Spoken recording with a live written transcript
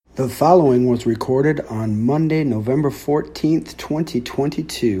The following was recorded on Monday, November 14th,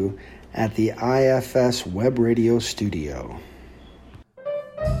 2022 at the IFS Web Radio Studio.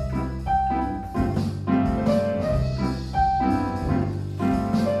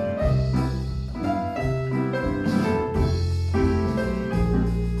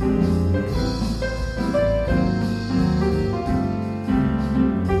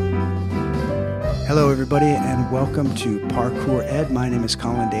 Hello, everybody, and welcome to Parkour Ed. My name is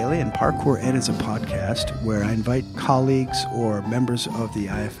Colin Dailey, and Parkour Ed is a podcast where I invite colleagues or members of the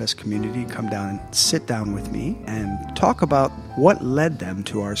IFS community to come down and sit down with me and talk about what led them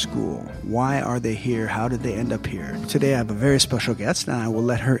to our school. Why are they here? How did they end up here? Today I have a very special guest, and I will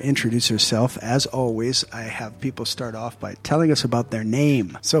let her introduce herself. As always, I have people start off by telling us about their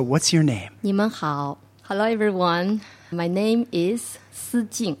name. So, what's your name? 你们好. Hello, everyone. My name is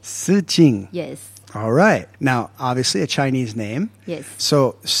Sijing. Sijing. Yes. All right. Now, obviously a Chinese name. Yes.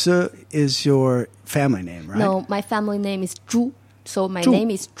 So, Si is your family name, right? No, my family name is Zhu. So my Zhu. name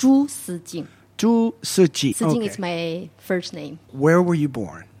is Zhu Sijing. Zhu Sijing. Sijing Okay. is my first name. Where were you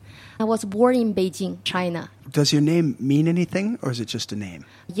born? I was born in Beijing, China. Does your name mean anything, or is it just a name?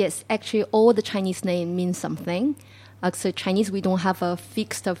 Yes, actually all the Chinese name means something. So Chinese, we don't have a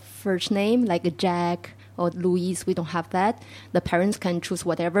fixed first name like Jack or Louise. We don't have that. The parents can choose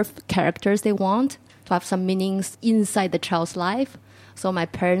whatever characters they want to have some meanings inside the child's life. So my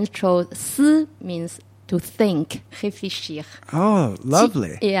parents chose Si means to think, réfléchir. Oh,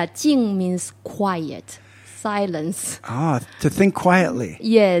 lovely. Jing means quiet, silence. To think quietly.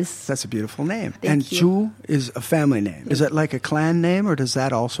 Yes. That's a beautiful name. Thank and you. Zhu is a family name. Is that like a clan name, or does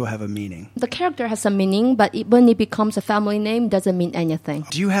that also have a meaning? The character has a meaning, but when it becomes a family name, it doesn't mean anything.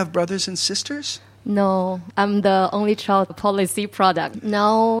 Do you have brothers and sisters? No, I'm the only child policy product.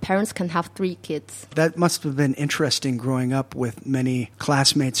 Now parents can have 3 kids. That must have been interesting growing up with many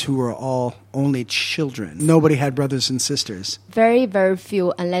classmates who were all only children. Nobody had brothers and sisters. Very, very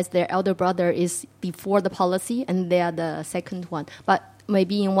few, unless their elder brother is before the policy and they are the second one. But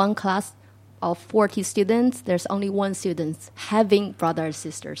maybe in one class of 40 students, there's only one student having brothers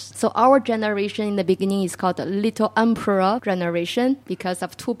and sisters. So our generation in the beginning is called the Little Emperor generation because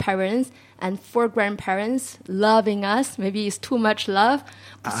of 2 parents and 4 grandparents loving us. Maybe it's too much love,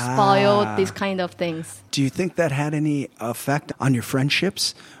 spoiled these kind of things. Do you think that had any effect on your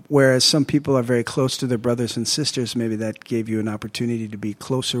friendships? Whereas some people are very close to their brothers and sisters, maybe that gave you an opportunity to be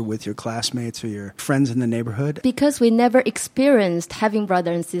closer with your classmates or your friends in the neighborhood? Because we never experienced having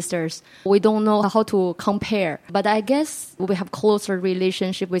brothers and sisters, we don't know how to compare. But I guess we have closer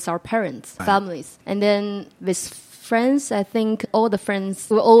relationship with our parents, families. And then with friends, I think all the friends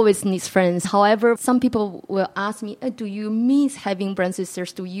will always need friends. However, some people will ask me, do you miss having brothers and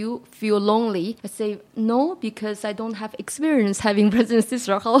sisters? Do you feel lonely? I say, no, because I don't have experience having brothers and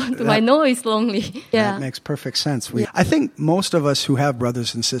sisters. How do I know it's lonely? Yeah. That makes perfect sense. I think most of us who have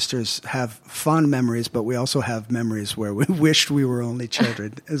brothers and sisters have fond memories, but we also have memories where we wished we were only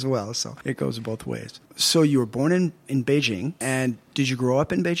children as well. So it goes both ways. So you were born in Beijing, and did you grow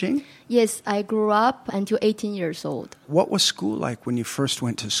up in Beijing? Yes, I grew up until 18 years old. What was school like when you first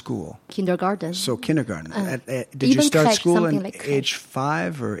went to school? Kindergarten. So kindergarten. Did you start school at age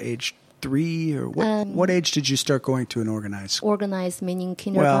 5 or age 3? Or what age did you start going to an organized school? Organized meaning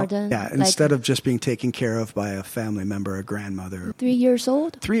kindergarten? Well, yeah, instead of just being taken care of by a family member, a grandmother. 3 years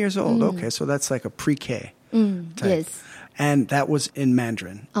old. 3 years old, okay. So that's like a pre-K type. Yes. And that was in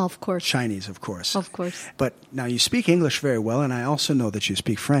Mandarin. Of course. Chinese, of course. Of course. But now you speak English very well, and I also know that you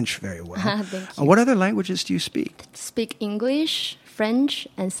speak French very well. Thank you. What other languages do you speak? Speak English, French,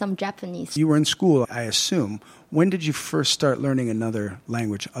 and some Japanese. You were in school, I assume. When did you first start learning another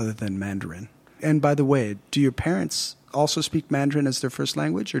language other than Mandarin? And by the way, do your parents also speak Mandarin as their first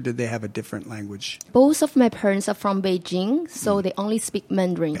language, or did they have a different language? Both of my parents are from Beijing, so they only speak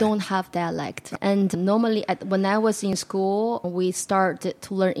Mandarin, don't have dialect. And normally, when I was in school, we started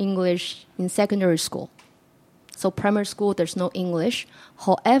to learn English in secondary school. So primary school, there's no English.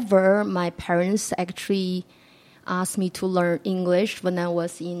 However, my parents actually asked me to learn English when I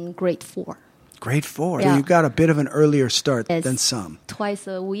was in grade 4. Grade 4. Yeah. So you got a bit of an earlier start than some. Twice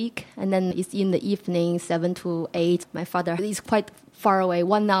a week, and then it's in the evening, 7 to 8. My father is quite far away,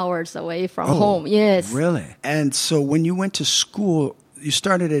 1 hour away from home. Yes. Really? And so when you went to school, you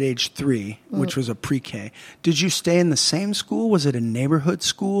started at age 3, which was a pre-K. Did you stay in the same school? Was it a neighborhood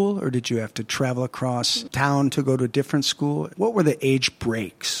school, or did you have to travel across town to go to a different school? What were the age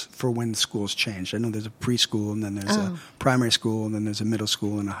breaks for when schools changed? I know there's a preschool, and then there's a primary school, and then there's a middle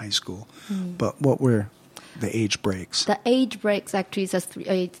school and a high school. But what were the age breaks? The age breaks actually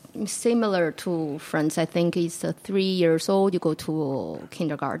is similar to France. I think it's 3 years old, you go to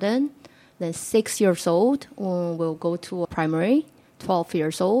kindergarten. Then 6 years old, we'll go to primary. 12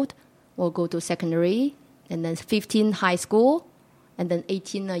 years old, we'll go to secondary. And then 15, high school. And then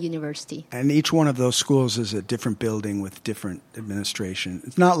 18, university. And each one of those schools is a different building with different administration.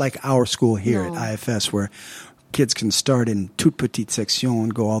 It's not like our school here at IFS where kids can start in toute petite section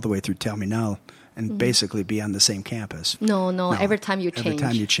and go all the way through terminale and basically be on the same campus. No. Every time you change. Every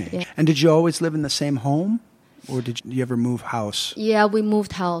time you change. Yeah. And did you always live in the same home? Or did you ever move house? Yeah, we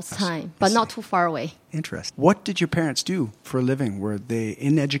moved house time, but not too far away. Interesting. What did your parents do for a living? Were they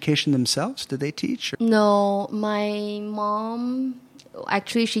in education themselves? Did they teach? No, my mom,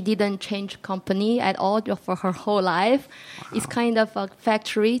 actually, she didn't change company at all for her whole life. Wow. It's kind of a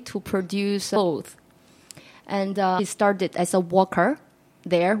factory to produce clothes. And she started as a worker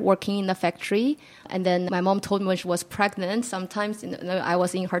there, working in the factory. And then my mom told me when she was pregnant, sometimes I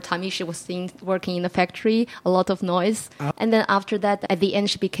was in her tummy, she was working in the factory, a lot of noise. And then after that, at the end,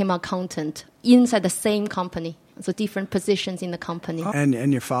 she became an accountant inside the same company. So different positions in the company.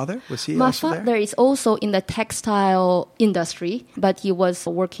 And your father? Was he My also there? My father is also in the textile industry, but he was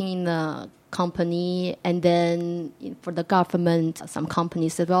working in the company and then for the government, some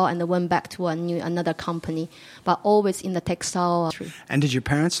companies as well, and then went back to another company, but always in the textile industry. And did your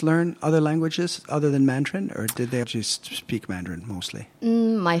parents learn other languages other than Mandarin, or did they just speak Mandarin mostly?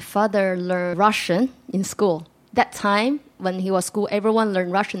 My father learned Russian in school. That time, when he was school, everyone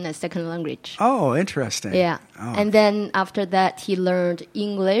learned Russian as second language. Oh, interesting. Yeah. Oh. And then after that, he learned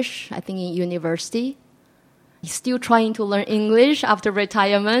English, I think in university. He's still trying to learn English after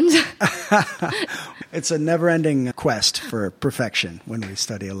retirement. It's a never-ending quest for perfection when we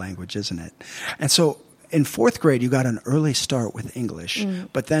study a language, isn't it? And so in fourth grade, you got an early start with English.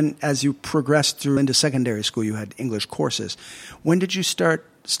 But then as you progressed through into secondary school, you had English courses. When did you start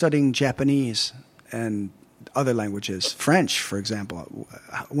studying Japanese and other languages? French, for example.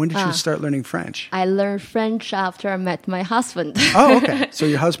 When did you start learning French? I learned French after I met my husband. Oh, okay. So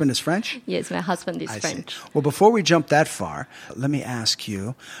your husband is French? Yes, my husband is I French. See. Well, before we jump that far, let me ask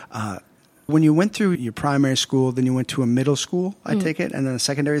you, when you went through your primary school, then you went to a middle school, I take it, and then a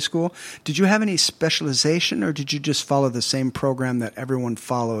secondary school, did you have any specialization, or did you just follow the same program that everyone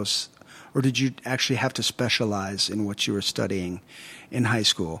follows, or did you actually have to specialize in what you were studying in high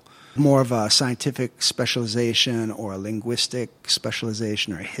school? More of a scientific specialization or a linguistic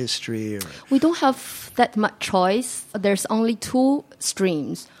specialization or a history? We don't have that much choice. There's only 2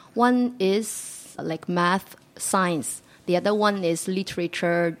 streams. One is like math, science. The other one is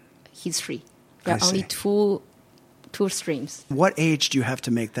literature, history. There are only two streams. What age do you have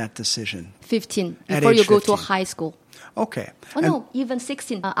to make that decision? 15, before you go 15. to high school. Okay. No, even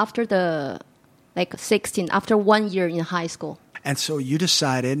 16, after 16, after 1 year in high school. And so you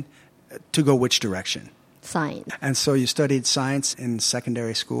decided to go which direction? Science. And so you studied science in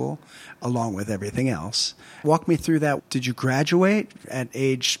secondary school along with everything else. Walk me through that. Did you graduate at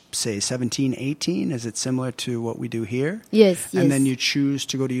age, say, 17, 18? Is it similar to what we do here? Yes. And then you choose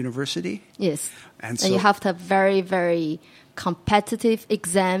to go to university? Yes. And so you have to have very, very competitive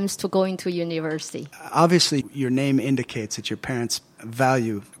exams to go into university. Obviously, your name indicates that your parents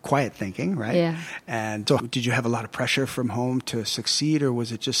value quiet thinking, right? Yeah. And so did you have a lot of pressure from home to succeed, or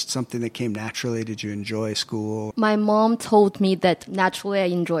was it just something that came naturally? Did you enjoy school? My mom told me that naturally I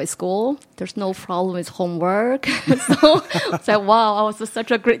enjoy school. There's no problem with homework. So it's like, wow, I was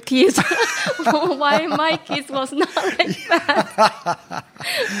such a great kid. Why my kids was not like that?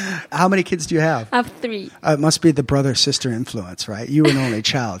 How many kids do you have? I have 3. It must be the brother-sister influence, right? You were an only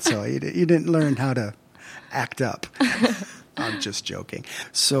child, so you didn't learn how to act up. I'm just joking.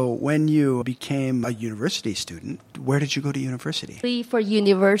 So when you became a university student, where did you go to university? For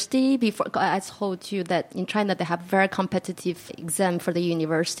university, before I told you that in China they have very competitive exam for the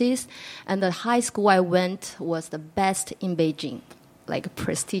universities, and the high school I went was the best in Beijing, like a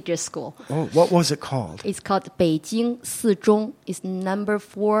prestigious school. Oh, what was it called? It's called Beijing Sijing. It's number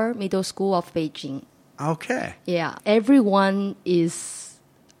 4 middle school of Beijing. Okay. Yeah, everyone is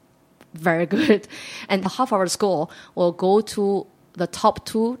very good. And half our school will go to the top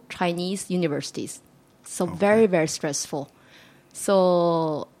 2 Chinese universities. So very, very stressful.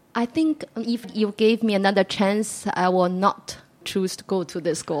 So I think if you gave me another chance, I will not choose to go to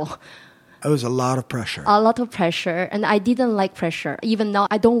this school. It was a lot of pressure. A lot of pressure. And I didn't like pressure. Even now,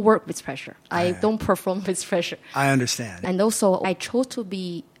 I don't work with pressure. I don't perform with pressure. I understand. And also, I chose to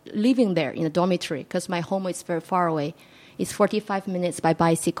be living there in a dormitory because my home is very far away. It's 45 minutes by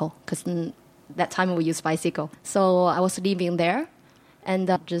bicycle because that time we use bicycle. So I was living there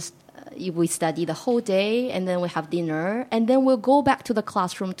and just We study the whole day, and then we have dinner, and then we'll go back to the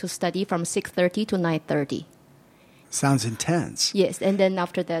classroom to study from 6:30 to 9:30. Sounds intense. Yes, and then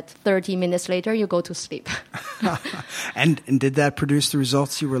after that, 30 minutes later, you go to sleep. And did that produce the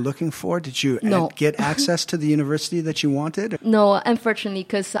results you were looking for? Did you No. get access to the university that you wanted? No, unfortunately,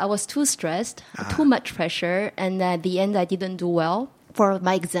 because I was too stressed, too much pressure, and at the end, I didn't do well for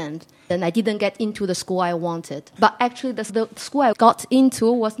my exams. And I didn't get into the school I wanted. But actually, the school I got into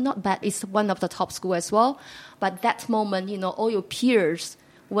was not bad. It's one of the top schools as well. But that moment, all your peers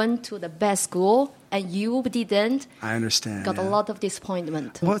went to the best school, and you didn't. I understand. Got a lot of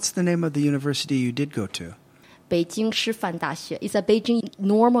disappointment. What's the name of the university you did go to? 北京师范大学. It's a Beijing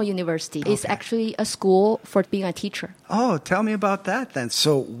normal university. It's actually a school for being a teacher. Oh, tell me about that then.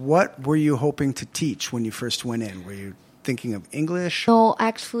 So what were you hoping to teach when you first went in? Were you thinking of English? No,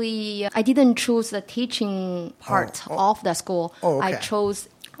 actually, I didn't choose the teaching part of the school. Oh, okay. I chose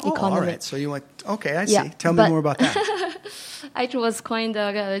economics. All right. So you went, okay, I see. Yeah, Tell me more about that. It was kind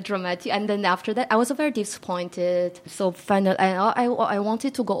of dramatic. And then after that, I was very disappointed. So finally, I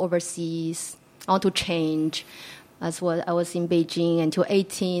wanted to go overseas. I want to change. As well, I was in Beijing until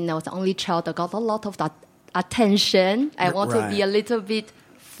 18. I was the only child that got a lot of that attention. I want to be a little bit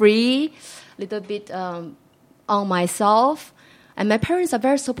free, a little bit on myself. And my parents are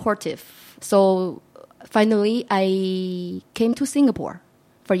very supportive. So finally, I came to Singapore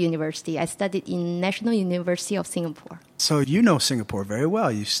for university. I studied in National University of Singapore. So you know Singapore very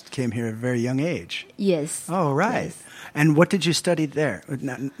well. You came here at a very young age. Yes. Oh, right. Yes. And what did you study there?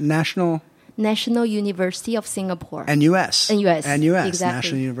 National University of Singapore. NUS. NUS. NUS, exactly.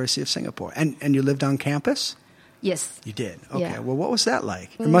 National University of Singapore. And you lived on campus? Yes. You did? Okay. Yeah. Well, what was that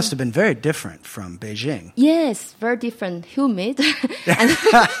like? It must have been very different from Beijing. Yes, very different. Humid and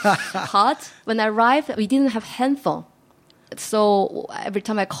hot. When I arrived, we didn't have handphone. So every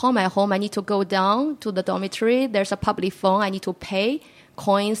time I call my home, I need to go down to the dormitory. There's a public phone. I need to pay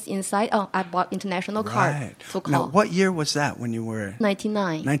coins inside. Oh, I bought international card to call. Now, what year was that when you were?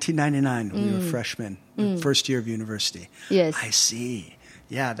 1999. 1999, when you were a freshman, first year of university. Yes. I see.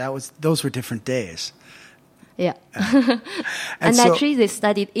 Yeah, those were different days. Yeah. And so, actually, they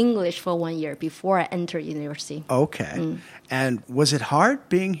studied English for 1 year before I entered university. Okay. And was it hard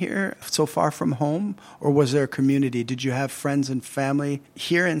being here so far from home? Or was there a community? Did you have friends and family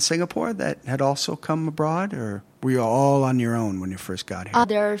here in Singapore that had also come abroad? Or were you all on your own when you first got here?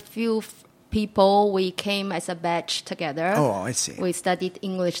 There are a few people. We came as a batch together. Oh, I see. We studied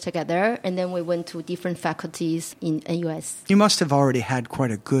English together, and then we went to different faculties in US. You must have already had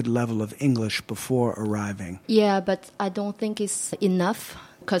quite a good level of English before arriving. Yeah, but I don't think it's enough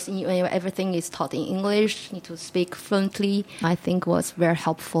because everything is taught in English. You need to speak fluently. I think was very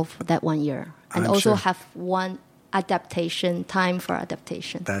helpful for that 1 year. And I'm also sure. have time for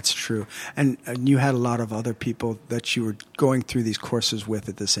adaptation. That's true. And you had a lot of other people that you were going through these courses with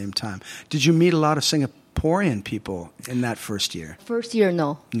at the same time. Did you meet a lot of Singaporean people in that first year? First year,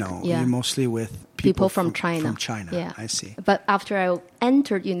 no. No, Yeah. you're mostly with people from China. From China, Yeah. I see. But after I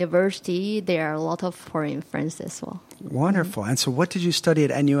entered university, there are a lot of foreign friends as well. Wonderful. And so what did you study at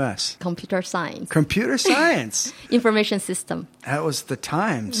NUS? Computer science. Computer science. Information system. That was the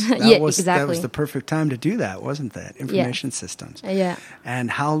times. Yeah, That exactly. was the perfect time to do that, wasn't that? Information systems. Yeah. And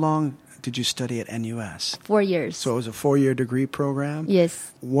how long did you study at NUS? 4 years. So it was a 4-year degree program? Yes.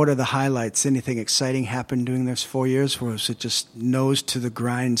 What are the highlights? Anything exciting happened during those 4 years? Or was it just nose to the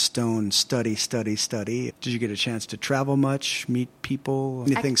grindstone, study? Did you get a chance to travel much, meet people?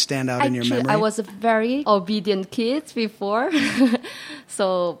 Anything stand out in your memory? I was a very obedient kid before.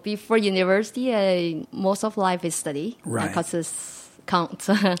 So before university, most of life is study. Right. Because it's count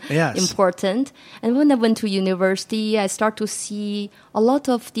Yes. important. And when I went to university, I start to see a lot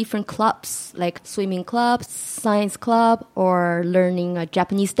of different clubs, like swimming clubs, science club, or learning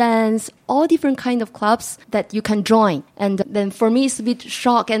Japanese dance, all different kind of clubs that you can join. And then for me, it's a bit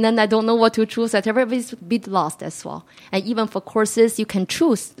shock, and then I don't know what to choose. Everybody's a bit lost as well. And even for courses, you can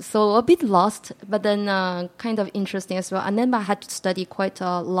choose. So a bit lost, but then kind of interesting as well. And then I had to study quite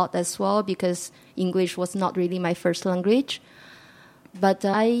a lot as well because English was not really my first language. But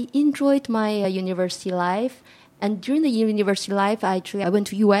I enjoyed my university life. And during the university life, I went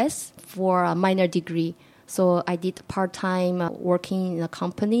to US for a minor degree. So I did part-time working in a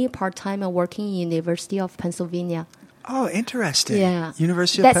company, part-time working in University of Pennsylvania. Oh, interesting. Yeah.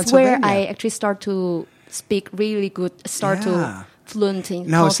 University of That's Pennsylvania. where I actually start to speak really good, to fluent in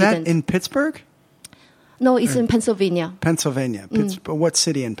Now, confident. is that in Pittsburgh? No, it's in Pennsylvania. Pennsylvania. What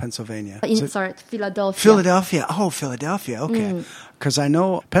city in Pennsylvania? Philadelphia. Philadelphia. Oh, Philadelphia. Okay. Because I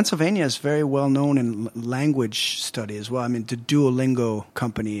know Pennsylvania is very well known in language study as well. I mean, the Duolingo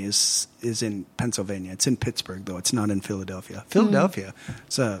company is in Pennsylvania. It's in Pittsburgh, though. It's not in Philadelphia. Philadelphia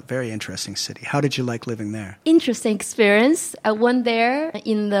is a very interesting city. How did you like living there? Interesting experience. I went there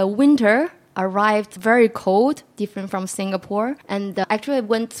in the winter. Arrived very cold, different from Singapore. And actually, I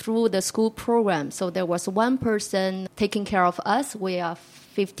went through the school program. So there was one person taking care of us. We are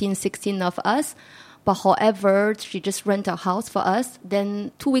 15, 16 of us. But however, she just rent a house for us.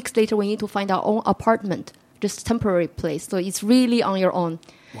 Then 2 weeks later, we need to find our own apartment, just temporary place. So it's really on your own.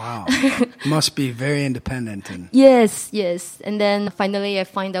 Wow. Must be very independent. Yes. And then finally, I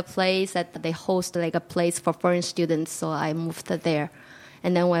find a place that they host like a place for foreign students. So I moved there.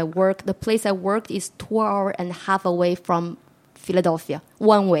 And then when the place I worked is 2.5 hours away from Philadelphia,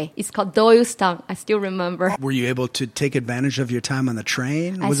 one way. It's called Doylestown. I still remember. Were you able to take advantage of your time on the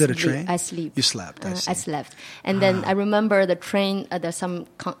train? Was it a train? I slept. You slept, I see. I slept. And then I remember the train, there's some,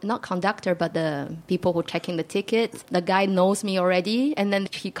 not conductor, but the people who checking the ticket. The guy knows me already. And then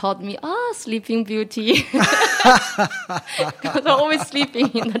he called me, Sleeping Beauty. Because I'm always sleeping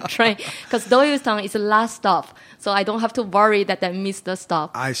in the train. Because Doylestown is the last stop. So I don't have to worry that I missed the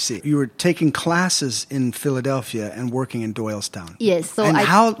stop. I see. You were taking classes in Philadelphia and working in Doylestown. Yes. So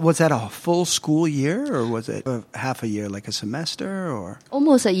how was that, a full school year, or was it half a year, like a semester, or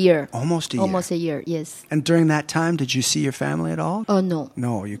almost a year? Almost a year. Yes. And during that time, did you see your family at all? Oh, no.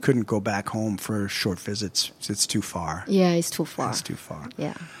 No, you couldn't go back home for short visits. It's too far. Yeah, it's too far. It's too far.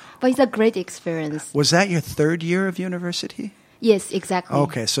 Yeah. But it's a great experience. Was that your third year of university? Yes, exactly.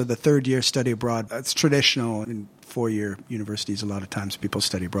 Okay, so the third year study abroad, it's traditional in four-year universities. A lot of times people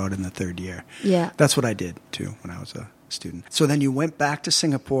study abroad in the third year. Yeah. That's what I did, too, when I was a student. So then you went back to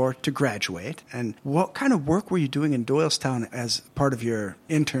Singapore to graduate. And what kind of work were you doing in Doylestown as part of your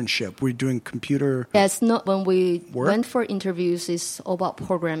internship? Were you doing computer Yes, not when we work? Went for interviews, it's all about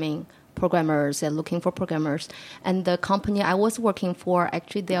programmers and looking for programmers. And the company I was working for,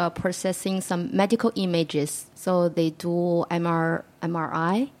 actually, they are processing some medical images. So they do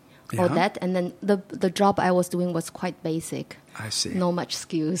MRI, all that. And then the job I was doing was quite basic. I see. No much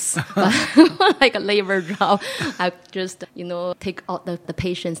skills. Like a labor job. I just, take out the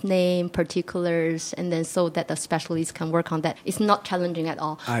patient's name, particulars, and then so that the specialist can work on that. It's not challenging at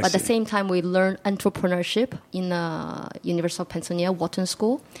all. But at the same time, we learn entrepreneurship in University of Pennsylvania, Wharton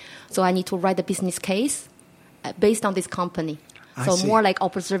School. So I need to write a business case based on this company. So more like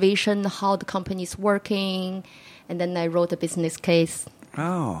observation, how the company is working. And then I wrote a business case.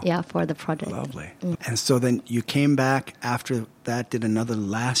 Oh. Yeah, for the project. Lovely. And so then you came back after that, did another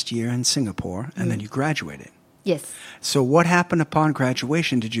last year in Singapore, and then you graduated. Yes. So what happened upon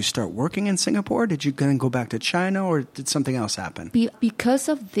graduation? Did you start working in Singapore? Did you then go back to China, or did something else happen? Because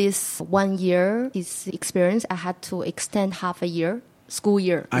of this 1 year experience, I had to extend half a year. School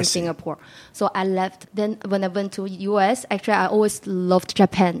year in Singapore. So I left. Then when I went to US, actually I always loved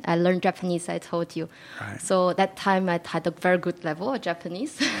Japan. I learned Japanese, I told you. Right. So that time I had a very good level of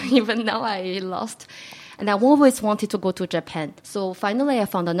Japanese. Even now I lost. And I always wanted to go to Japan. So finally I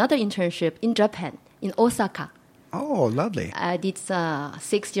found another internship in Japan, in Osaka. Oh, lovely. I did a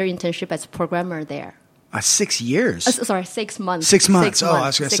 6-year internship as a programmer there. 6 years? 6 months. 6 months. I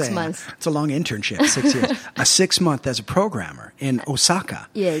was going to say. 6 months. It's a long internship, 6 years. A 6-month as a programmer in Osaka.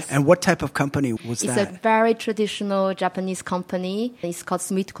 Yes. And what type of company was that? It's a very traditional Japanese company. It's called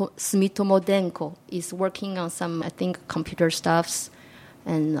Sumitomo Denko. It's working on some, I think, computer stuffs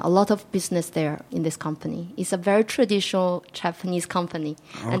and a lot of business there in this company. It's a very traditional Japanese company.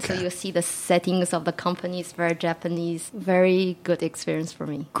 Okay. And so you see the settings of the company is very Japanese. Very good experience for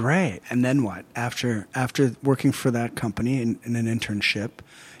me. Great. And then what? After working for that company in an internship,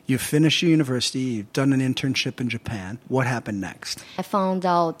 you finished your university, you've done an internship in Japan. What happened next? I found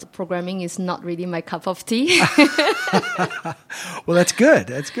out programming is not really my cup of tea. Well, that's good.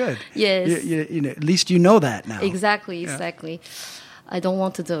 That's good. Yes. At least you know that now. Exactly. I don't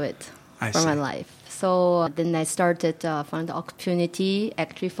want to do it for my life. So then I started find the opportunity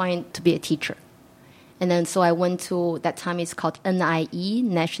actually to be a teacher. And then so I went to, that time it's called NIE,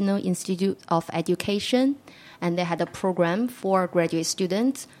 National Institute of Education. and they had a program for graduate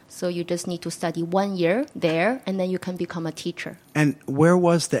students. So you just need to study 1 year there, and then you can become a teacher. And where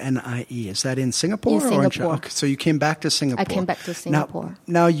was the NIE? Is that in Singapore? In Singapore. Or okay, so you came back to Singapore. I came back to Singapore.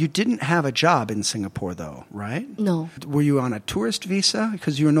 Now, you didn't have a job in Singapore, though, right? No. Were you on a tourist visa?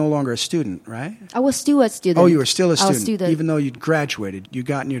 Because you were no longer a student, right? I was still a student. Oh, you were still a student. I was student. Even though you'd graduated, you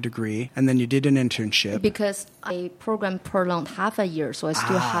got your degree, and then you did an internship. Because a program prolonged half a year, so I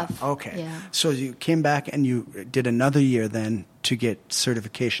still have... Okay. Yeah. So you came back and you did another year then to get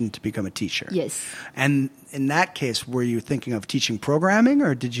certification to become a teacher. Yes. And in that case, were you thinking of teaching programming,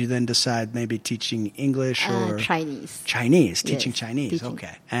 or did you then decide maybe teaching English or... Chinese. Chinese, teaching Yes, Chinese, teaching.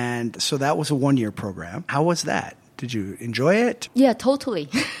 okay. And so that was a one-year program. How was that? Did you enjoy it? Yeah, totally.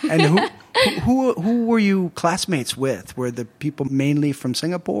 And who were you classmates with? Were the people mainly from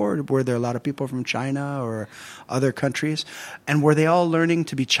Singapore? Were there a lot of people from China or other countries? And were they all learning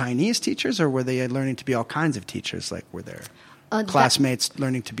to be Chinese teachers, or were they learning to be all kinds of teachers? Like, were there classmates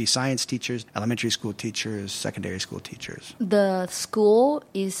learning to be science teachers, elementary school teachers, secondary school teachers? The school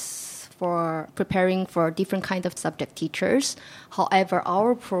is for preparing for different kind of subject teachers. However,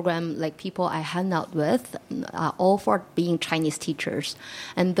 our program, like people I hang out with, are all for being Chinese teachers.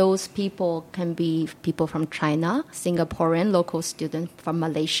 And those people can be people from China, Singaporean, local students from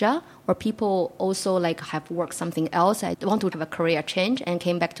Malaysia, or people also like have worked something else. I want to have a career change and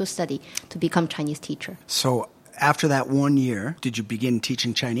came back to study to become Chinese teacher. So after that 1 year, did you begin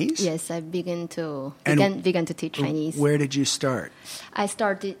teaching Chinese? Yes, I began to teach Chinese. Where did you start? I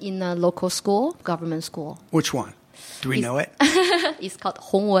started in a local school, government school. Which one? Do we know it? It's called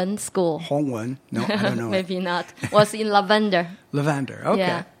Hongwen School. Hongwen? No, I don't know. Maybe not. Was in Lavender. Lavender, okay.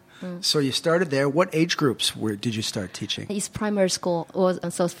 Yeah. So you started there. What age groups did you start teaching? It's primary school.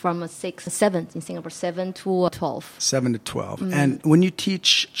 So from 7 in Singapore, 7 to 12. 7 to 12. And when you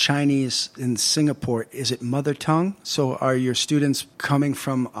teach Chinese in Singapore, is it mother tongue? So are your students coming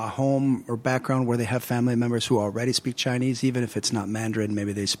from a home or background where they have family members who already speak Chinese, even if it's not Mandarin?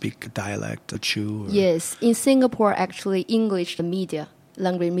 Maybe they speak a dialect, a Chu? Yes. In Singapore, actually, English, the media.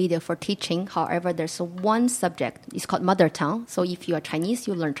 Language media for teaching. However, there's one subject. It's called mother tongue. So if you are Chinese,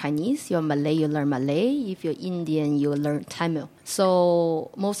 you learn Chinese. You're Malay, you learn Malay. If you're Indian, you learn Tamil. So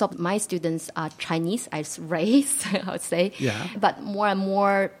most of my students are Chinese as race, I would say. Yeah. But more and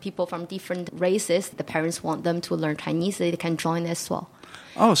more people from different races, the parents want them to learn Chinese. They can join as well.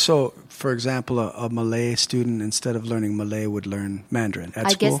 Oh, so, for example, a Malay student, instead of learning Malay, would learn Mandarin at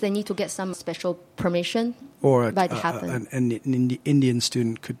school? I guess they need to get some special permission. Or an Indian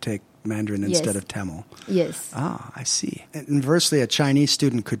student could take Mandarin instead of Tamil. Yes. Ah, I see. And inversely, a Chinese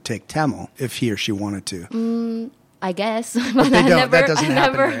student could take Tamil if he or she wanted to. I guess. But they don't. That doesn't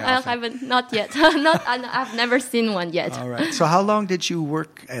happen very often. I haven't, not yet. I've never seen one yet. All right. So how long did you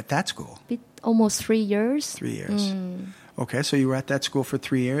work at that school? Almost 3 years. 3 years. Okay, so you were at that school for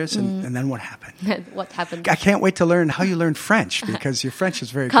 3 years, and then what happened? What happened? I can't wait to learn how you learned French, because your French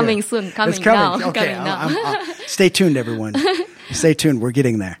is very coming good. Soon, coming it's coming now. Okay, coming now. Stay tuned, everyone. Stay tuned. We're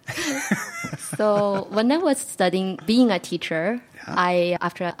getting there. So when I was studying being a teacher,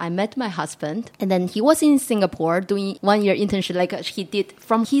 after I met my husband, and then he was in Singapore doing 1 year internship, like he did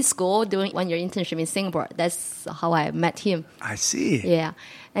from his school, doing 1 year internship in Singapore. That's how I met him. I see. Yeah.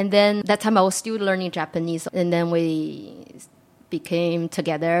 And then that time I was still learning Japanese, and then we became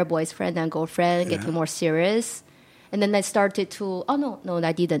together, boyfriend and girlfriend, getting more serious. And then I started to, no,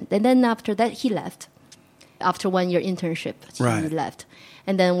 I didn't. And then after that, he left. After 1 year internship, he left.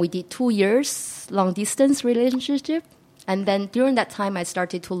 And then we did 2 years long distance relationship. And then during that time, I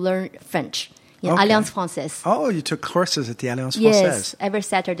started to learn French in Alliance Française. Oh, you took courses at the Alliance Française. Yes, every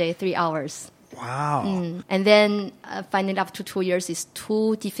Saturday, 3 hours. Wow. And then finding after 2 years is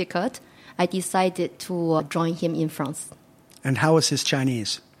too difficult, I decided to join him in France. And how was his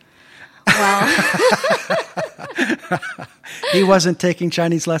Chinese? Well, he wasn't taking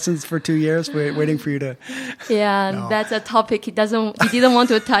Chinese lessons for 2 years, waiting for you to... Yeah, no. That's a topic he didn't want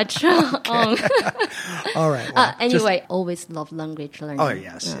to touch on. All right. Well, anyway, always love language learning. Oh,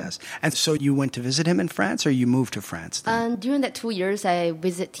 yes. And so you went to visit him in France, or you moved to France then? During that 2 years, I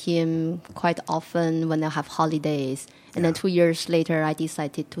visit him quite often when I have holidays. And then 2 years later, I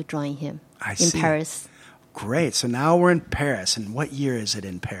decided to join him in Paris. Great. So now we're in Paris. And what year is it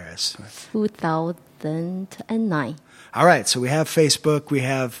in Paris? 2009. All right. So we have Facebook. We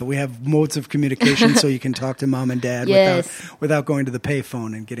have modes of communication so you can talk to mom and dad without going to the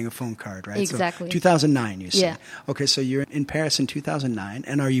payphone and getting a phone card, right? Exactly. So 2009, you said. Yeah. Okay. So you're in Paris in 2009.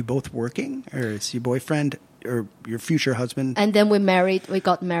 And are you both working, or is your boyfriend or your future husband? And then we got married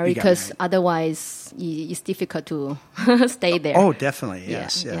got because married. otherwise it's difficult to stay there. Oh, definitely.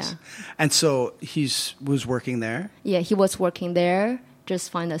 Yes, Yeah, yes. yeah. And so was working there? Yeah, he was working there, just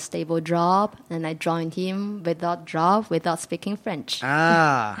find a stable job, and I joined him without speaking French.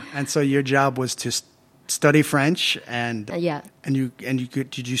 And so your job was to study French, and Yeah.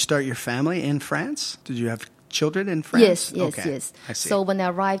 did you start your family in France? Did you have children in France? Yes, Okay. yes. I see. So when I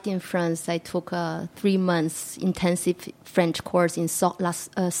arrived in France, I took a 3 months intensive French course in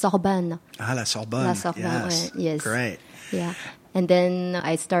Sorbonne. La Sorbonne. La Sorbonne, Yes. yes. Great. Yeah. And then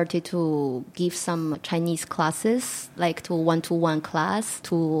I started to give some Chinese classes, like to one-to-one class,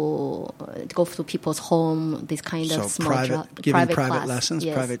 to go to people's home, this kind of small giving private class. lessons,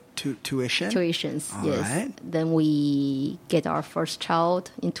 Yes. private tuition? Tuitions, All yes. right. Then we get our first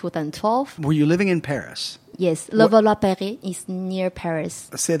child in 2012. Were you living in Paris? Yes, Le Valois-Paris is near Paris.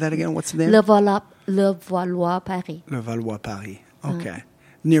 Say that again. What's the name? Le Valois-Paris. Le Valois-Paris. Okay.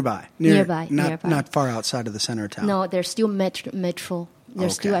 Nearby. Nearby. Not far outside of the center of town. No, there's still metro.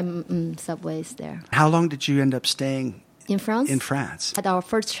 There's Okay. still subways there. How long did you end up staying In France? in France? Had our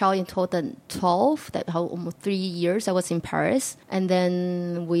first child in 2012, almost 3 years I was in Paris. And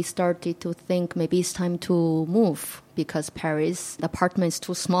then we started to think maybe it's time to move because Paris, the apartment is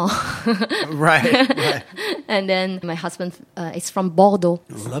too small. Right. And then my husband is from Bordeaux.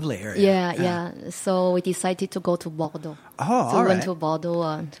 Lovely area. Yeah. So we decided to go to Bordeaux. Oh, So all we went right. to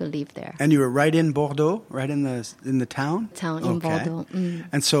Bordeaux to live there. And you were right in Bordeaux, right in the town? Town in Bordeaux.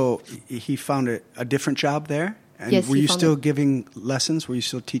 And so he found a different job there? And Yes, were he you found still giving lessons? Were you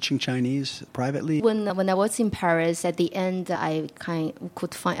still teaching Chinese privately? When I was in Paris, at the end, I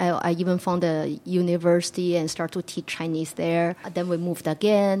even found a university and started to teach Chinese there. Then we moved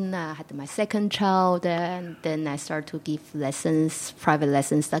again. I had my second child, and then I started to give lessons, private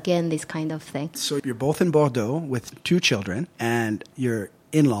lessons again, this kind of thing. So you're both in Bordeaux with 2 children, and your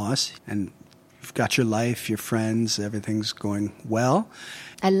in-laws, and you've got your life, your friends, everything's going well.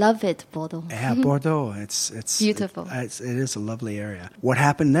 I love it, Bordeaux. Yeah, Bordeaux. It's Beautiful. It is a lovely area. What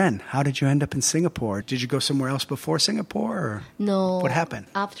happened then? How did you end up in Singapore? Did you go somewhere else before Singapore? Or No. What happened?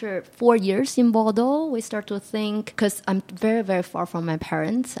 After 4 years in Bordeaux, we start to think, because I'm very, very far from my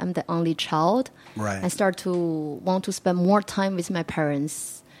parents. I'm the only child. Right. I start to want to spend more time with my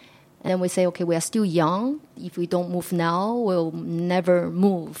parents. And then we say, okay, we are still young. If we don't move now, we'll never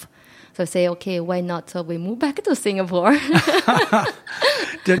move. So I say, okay, why not we move back to Singapore?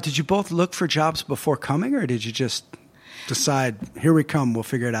 Did you both look for jobs before coming, or did you just decide, here we come, we'll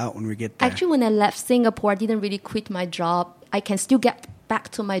figure it out when we get there? Actually, when I left Singapore, I didn't really quit my job. I can still get back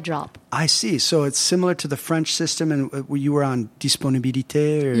to my job. I see. So it's similar to the French system, and you were on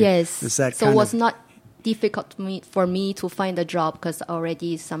disponibilité? Or Yes. Is that so it was not difficult for me to find a job because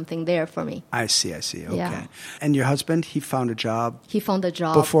already something there for me. I see. Okay. Yeah. And your husband, he found a job He found a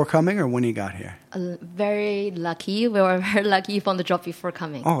job. before coming or when he got here? Very lucky. We were very lucky he found a job before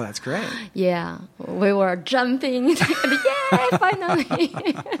coming. Oh, that's great. Yeah. We were jumping. Yay, finally.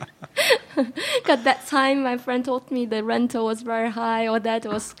 Because that time my friend told me the rental was very high, or that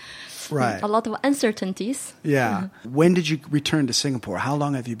was Right. a lot of uncertainties. Yeah. When did you return to Singapore? How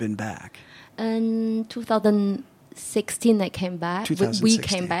long have you been back? In 2016, I came back. We 2016,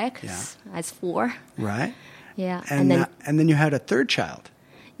 came back yeah. as 4. Right. Yeah. And then you had a third child.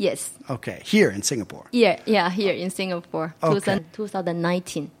 Yes. Okay. Here in Singapore. Yeah, here in Singapore, Okay.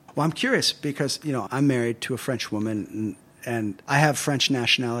 2019. Well, I'm curious because, I'm married to a French woman and I have French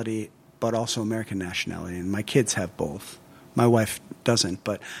nationality, but also American nationality. And my kids have both. My wife doesn't.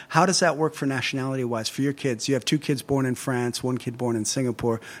 But how does that work for nationality-wise for your kids? You have 2 kids born in France, 1 kid born in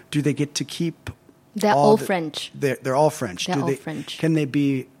Singapore. Do they get to keep They're all French. They're all French. They're all French. Can they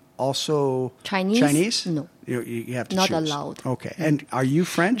be also Chinese? No. You have to Not choose. allowed. Okay. And are you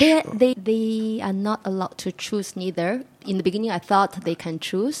French? They are not allowed to choose neither. In the beginning, I thought they can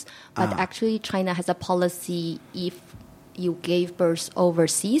choose. But actually, China has a policy if you gave birth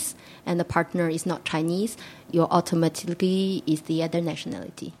overseas and the partner is not Chinese, you automatically is the other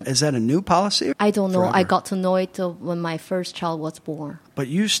nationality. Is that a new policy? I don't know. Forever? I got to know it when my first child was born. But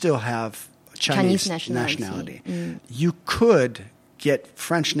you still have Chinese nationality. You could get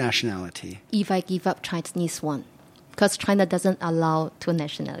French nationality. If I give up Chinese one, because China doesn't allow 2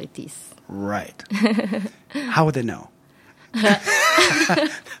 nationalities. Right. How would they know?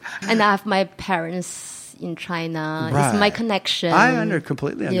 And I have my parents in China. Right. It's my connection. I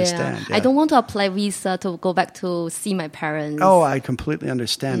completely understand. Yeah. I don't want to apply visa to go back to see my parents. Oh, I completely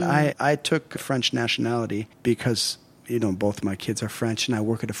understand. I took French nationality because both my kids are French, and I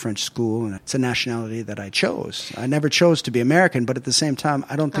work at a French school, and it's a nationality that I chose. I never chose to be American, but at the same time,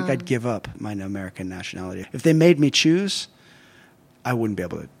 I don't think I'd give up my American nationality. If they made me choose, I wouldn't be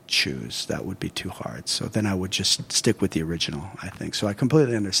able to choose. That would be too hard. So then I would just stick with the original, I think. So I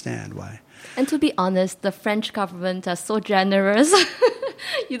completely understand why. And to be honest, the French government are so generous.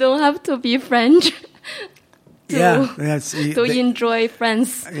 You don't have to be French to enjoy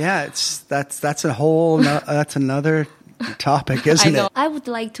France. Yeah, that's a whole that's another topic, isn't it? I would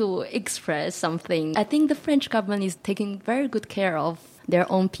like to express something. I think the French government is taking very good care of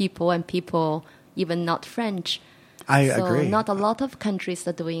their own people and people even not French. I agree. Not a lot of countries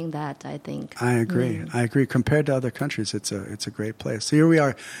are doing that, I think. I agree. I agree. Compared to other countries, it's a great place. So here we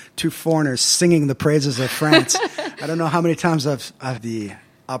are, two foreigners singing the praises of France. I don't know how many times I've had the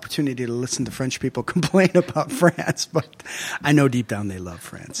opportunity to listen to French people complain about France, but I know deep down they love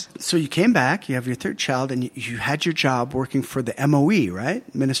France. So you came back, you have your third child, and you had your job working for the MOE, right?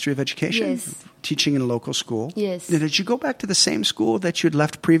 Ministry of Education? Yes. Teaching in a local school? Yes. Now, did you go back to the same school that you'd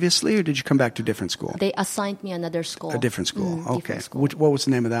left previously, or did you come back to a different school? They assigned me another school. A different school, okay. Different school. What was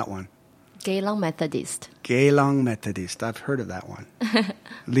the name of that one? Geylang Methodist. Geylang Methodist. I've heard of that one. At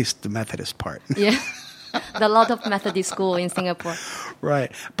least the Methodist part. Yeah. There are a lot of Methodist schools in Singapore.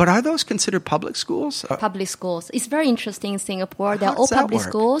 Right. But are those considered public schools? Public schools. It's very interesting in Singapore. They're How all does that public work?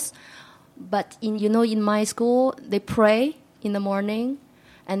 schools. But in my school, they pray in the morning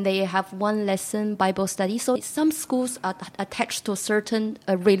and they have one lesson Bible study. So some schools are attached to certain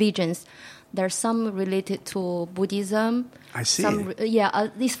religions. There are some related to Buddhism. I see.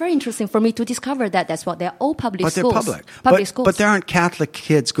 It's very interesting for me to discover that. That's what they're all public But schools. they're public. Public schools. But there aren't Catholic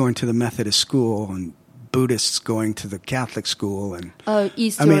kids going to the Methodist school and Buddhists going to the Catholic school. And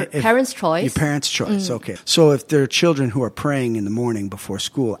parents' choice. Your parents' choice, okay. So if there are children who are praying in the morning before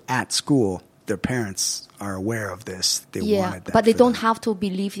school, at school, their parents are aware of this. They wanted that. But they don't have to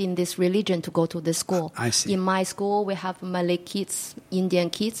believe in this religion to go to the school. I see. In my school, we have Malay kids, Indian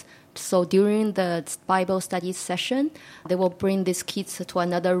kids. So during the Bible study session, they will bring these kids to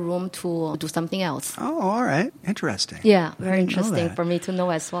another room to do something else. Oh, all right. Interesting. Yeah, very interesting for me to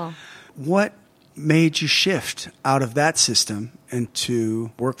know as well. What made you shift out of that system and to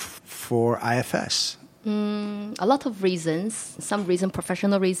work for IFS? A lot of reasons. Some reason,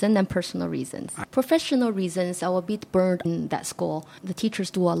 professional reason and personal reasons. Professional reasons, I was a bit burned in that school. The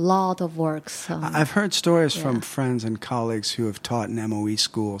teachers do a lot of work. So, I've heard stories from friends and colleagues who have taught in MOE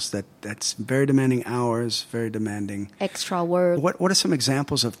schools that's very demanding hours, very demanding. Extra work. What are some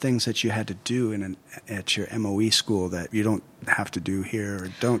examples of things that you had to do at your MOE school that you don't have to do here or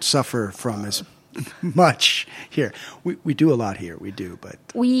don't suffer from as much here? We do a lot here, but...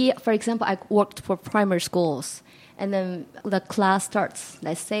 For example, I worked for primary schools, and then the class starts,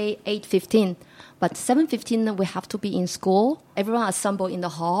 let's say, 8:15. But 7:15, we have to be in school. Everyone assemble in the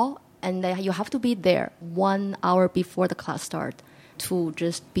hall, and you have to be there 1 hour before the class starts to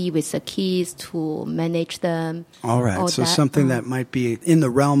just be with the kids, to manage them. All right, so something that might be in the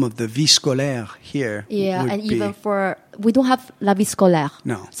realm of the vie scolaire here. Yeah, and even we don't have la vie scolaire.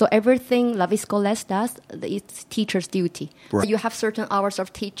 No. So everything la vie scolaire does, it's teacher's duty. Right. So you have certain hours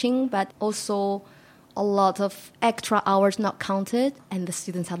of teaching, but also a lot of extra hours not counted, and the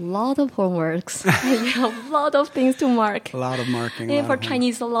students have a lot of homeworks. You have a lot of things to mark. A lot of marking. And for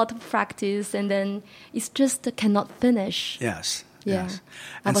Chinese, a lot of practice, and then it's just cannot finish. Yes. Yeah, yes.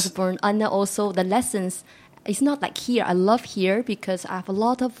 I was burned. And also the lessons, it's not like here. I love here because I have a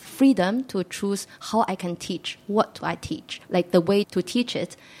lot of freedom to choose how I can teach, what do I teach, like the way to teach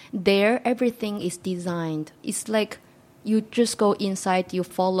it. There, everything is designed. It's like you just go inside, you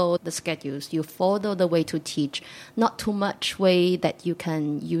follow the schedules, you follow the way to teach. Not too much way that you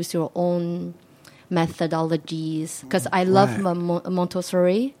can use your own methodologies. Because I love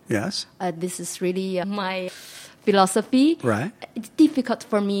Montessori. Yes. This is really my philosophy. Right. It's difficult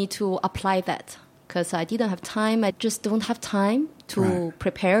for me to apply that because I didn't have time. I just don't have time to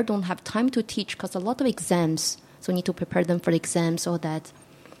prepare, don't have time to teach because a lot of exams. So I need to prepare them for the exams, all that.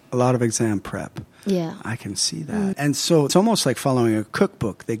 A lot of exam prep. Yeah. I can see that. And so it's almost like following a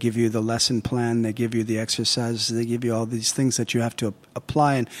cookbook. They give you the lesson plan, they give you the exercises, they give you all these things that you have to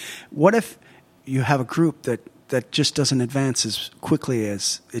apply. And what if you have a group that just doesn't advance as quickly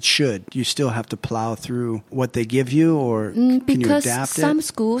as it should? You still have to plow through what they give you, or can you adapt it? Because some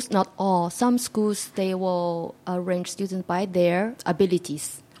schools, not all, some schools, they will arrange students by their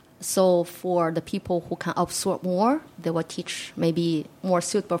abilities. So for the people who can absorb more, they will teach maybe more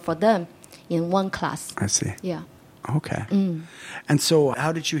suitable for them in one class. I see. Yeah. Okay. And so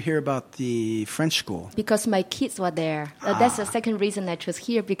how did you hear about the French school? Because my kids were there. That's the second reason I chose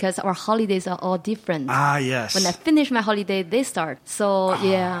here, because our holidays are all different. Ah, yes. When I finish my holiday, they start. So,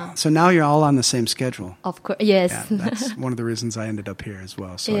 yeah. So now you're all on the same schedule. Of course, yes. Yeah, that's one of the reasons I ended up here as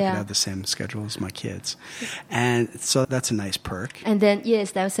well, so I could have the same schedule as my kids. And so that's a nice perk. And then,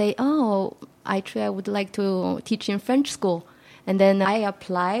 yes, they'll say, oh, actually, I would like to teach in French school. And then I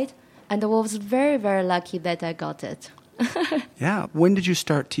applied, and I was very, very lucky that I got it. Yeah. When did you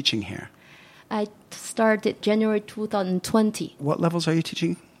start teaching here? I started January 2020. What levels are you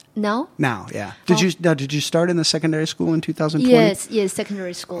teaching? Now? Now, yeah. Did you start in the secondary school in 2020? Yes,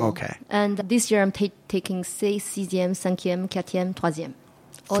 secondary school. Okay. And this year I'm taking 6e, 5e, 4e,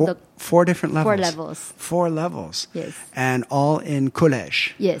 3e. Four different levels? 4 levels. 4 levels? Yes. And all in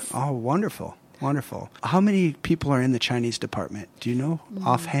collège? Yes. Oh, wonderful. Wonderful. How many people are in the Chinese department? Do you know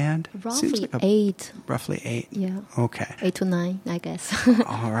offhand? Roughly 8. Roughly 8? Yeah. Okay. 8 to 9, I guess.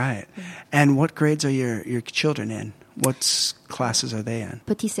 All right. And what grades are your children in? What classes are they in?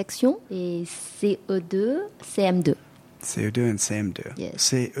 Petite section et CE2, CM2. CE2 and CM2. Yes.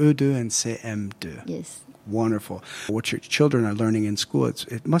 CE2 and CM2. Yes. Wonderful. What your children are learning in school,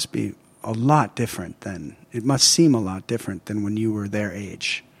 it must be a lot different it must seem a lot different than when you were their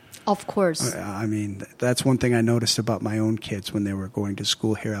age. Of course. I mean, that's one thing I noticed about my own kids when they were going to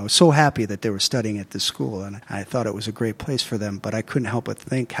school here. I was so happy that they were studying at this school, and I thought it was a great place for them, but I couldn't help but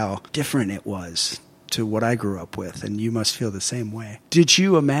think how different it was to what I grew up with, and you must feel the same way. Did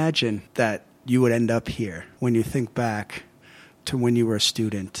you imagine that you would end up here when you think back to when you were a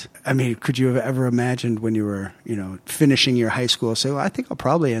student? I mean, could you have ever imagined when you were, finishing your high school, say, well, I think I'll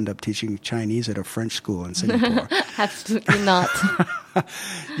probably end up teaching Chinese at a French school in Singapore? Absolutely not.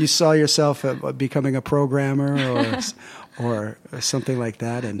 You saw yourself becoming a programmer or something like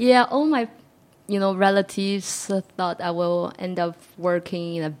that? And yeah, all my relatives thought I will end up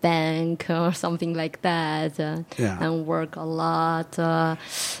working in a bank or something like that, and work a lot,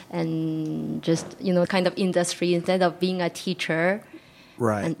 and just, kind of industry instead of being a teacher.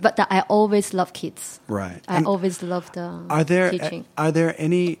 Right. But I always love kids. Right. I always loved teaching. Are there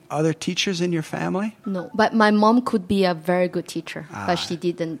any other teachers in your family? No, but my mom could be a very good teacher, but she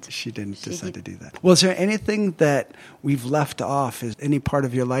didn't. She didn't decide to do that. Well, is there anything that we've left off? Is any part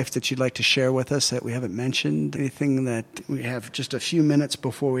of your life that you'd like to share with us that we haven't mentioned? Anything that we have just a few minutes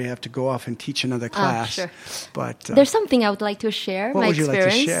before we have to go off and teach another class? Sure. But there's something I would like to share. What my would you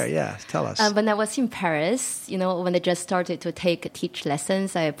experience. like to share? Yeah, tell us. When I was in Paris, when I just started to teach lessons,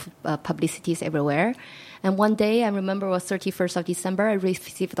 I put publicities everywhere. And one day, I remember it was 31st of December, I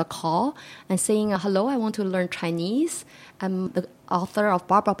received a call and saying, hello, I want to learn Chinese. I'm the author of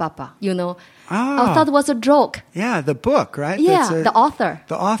Baba Papa, I thought it was a joke. Yeah, the book, right? Yeah, the author.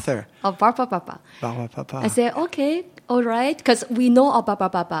 The author. Of Baba Papa. Baba Papa. I said, okay, all right. Because we know of Baba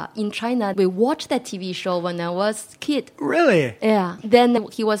Papa. In China, we watched that TV show when I was a kid. Really? Yeah. Then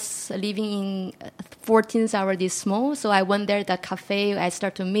he was living in 14th arrondissement. So I went there, the cafe. I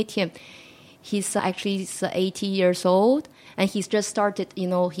started to meet him. He's 80 years old. And he's just started,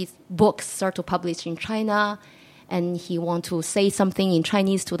 his books start to publish in China. And he wants to say something in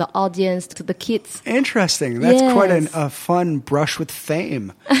Chinese to the audience, to the kids. Interesting. That's quite a fun brush with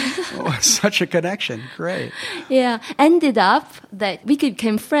fame. Such a connection. Great. Yeah. Ended up that we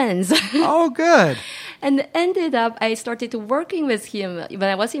became friends. Oh, good. And ended up, I started to working with him when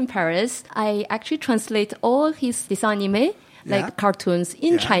I was in Paris. I actually translate all his dessin animé, like cartoons,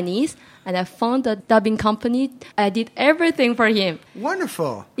 in Chinese. And I found a dubbing company. I did everything for him.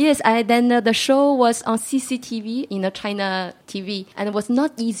 Wonderful. Yes, then the show was on CCTV, China TV, and it was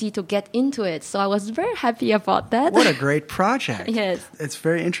not easy to get into it. So I was very happy about that. What a great project. Yes. It's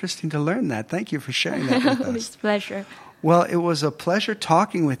very interesting to learn that. Thank you for sharing that with us. It's a pleasure. Well, it was a pleasure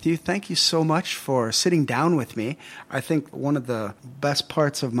talking with you. Thank you so much for sitting down with me. I think one of the best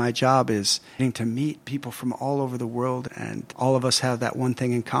parts of my job is getting to meet people from all over the world, and all of us have that one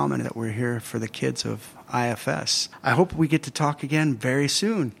thing in common, that we're here for the kids of IFS. I hope we get to talk again very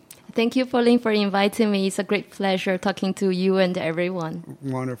soon. Thank you, Pauline, for inviting me. It's a great pleasure talking to you and everyone.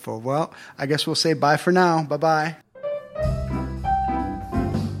 Wonderful. Well, I guess we'll say bye for now. Bye-bye.